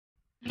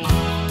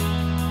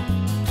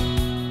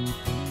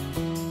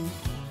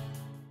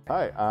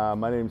Hi,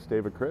 my name's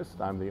David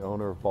Christ. I'm the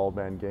owner of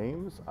Baldman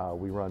Games.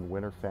 We run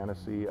Winter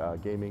Fantasy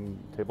gaming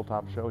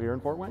tabletop show here in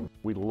Fort Wayne.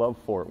 We love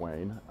Fort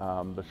Wayne.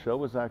 The show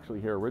was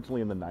actually here originally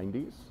in the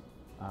 90s,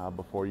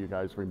 before you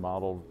guys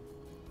remodeled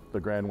the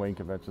Grand Wayne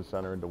Convention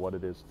Center into what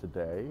it is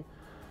today.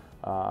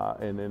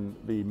 And in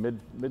the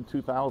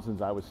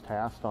mid-2000s, I was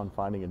tasked on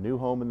finding a new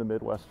home in the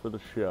Midwest for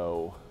the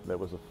show that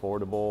was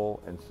affordable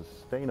and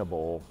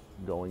sustainable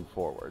going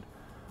forward.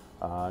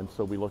 And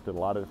so we looked at a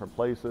lot of different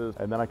places,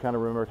 and then I kind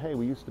of remembered, hey,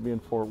 we used to be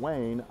in Fort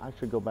Wayne. I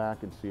should go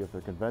back and see if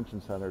their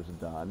convention center's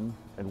done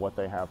and what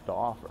they have to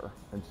offer.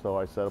 And so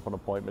I set up an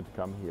appointment to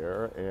come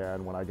here,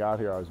 and when I got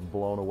here, I was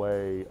blown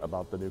away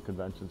about the new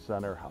convention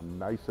center, how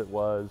nice it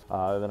was.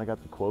 Then I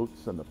got the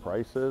quotes and the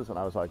prices, and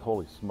I was like,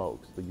 holy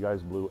smokes, you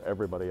guys blew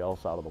everybody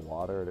else out of the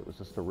water, and it was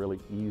just a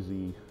really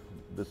easy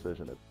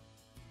decision.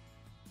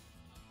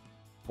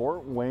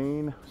 Fort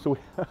Wayne, so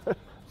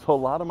a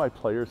lot of my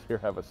players here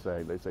have a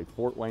saying. They say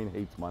Fort Wayne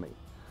hates money,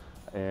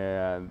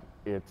 and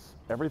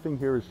everything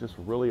here is just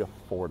really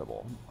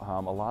affordable. A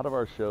lot of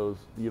our shows,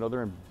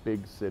 they're in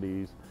big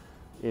cities,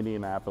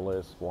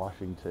 Indianapolis,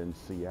 Washington,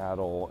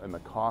 Seattle, and the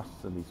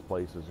costs in these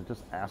places are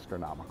just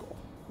astronomical,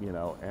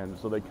 and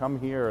so they come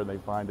here and they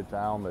find a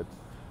town that's,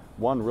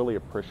 one, really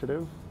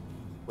appreciative,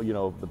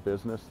 of the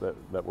business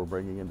that we're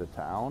bringing into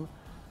town,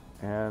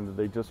 and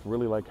they just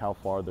really like how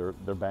far their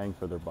bang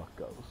for their buck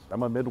goes.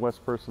 I'm a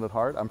Midwest person at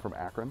heart. I'm from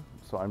Akron,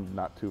 so I'm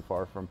not too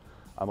far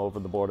I'm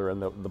over the border in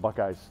the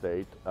Buckeye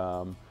State.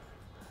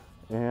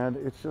 And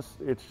it's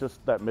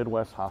just that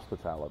Midwest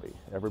hospitality.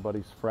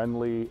 Everybody's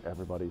friendly,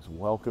 everybody's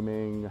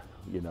welcoming.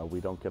 We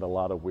don't get a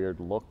lot of weird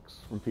looks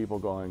from people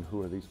going,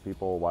 who are these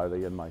people? Why are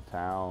they in my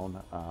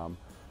town?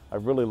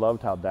 I've really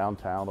loved how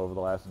downtown over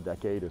the last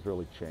decade has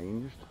really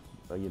changed.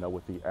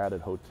 With the added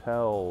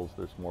hotels,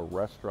 there's more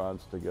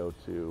restaurants to go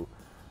to.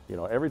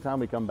 Every time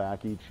we come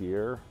back each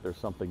year, there's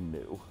something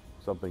new.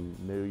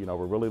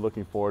 We're really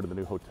looking forward to the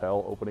new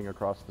hotel opening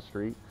across the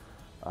street.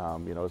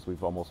 As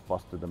we've almost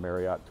busted the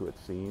Marriott to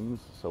its seams,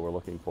 so we're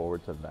looking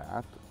forward to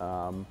that.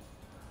 And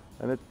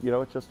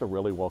it's just a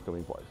really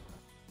welcoming place.